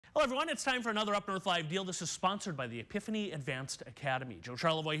Hello everyone, it's time for another Up North Live deal. This is sponsored by the Epiphany Advanced Academy. Joe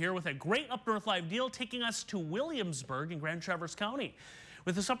Charlevoix here with a great Up North Live deal taking us to Williamsburg in Grand Traverse County.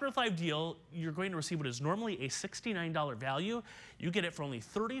 With this Up North Live deal, you're going to receive what is normally a $69 value. You get it for only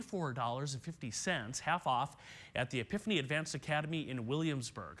 $34.50, half off, at the Epiphany Advanced Academy in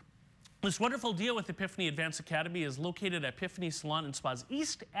Williamsburg. This wonderful deal with Epiphany Advanced Academy is located at Epiphany Salon and Spa's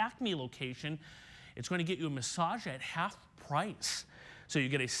East Acme location. It's going to get you a massage at half price. So you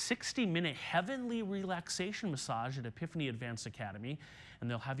get a 60-minute heavenly relaxation massage at Epiphany Advanced Academy,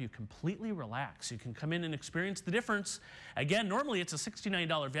 and they'll have you completely relax. You can come in and experience the difference. Again, normally it's a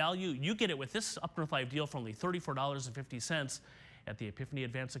 $69 value. You get it with this Up North Live deal for only $34.50 at the Epiphany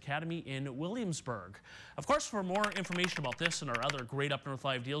Advanced Academy in Williamsburg. Of course, for more information about this and our other great Up North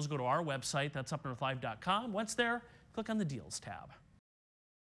Live deals, go to our website. That's upnorthlive.com. Once there, click on the Deals tab.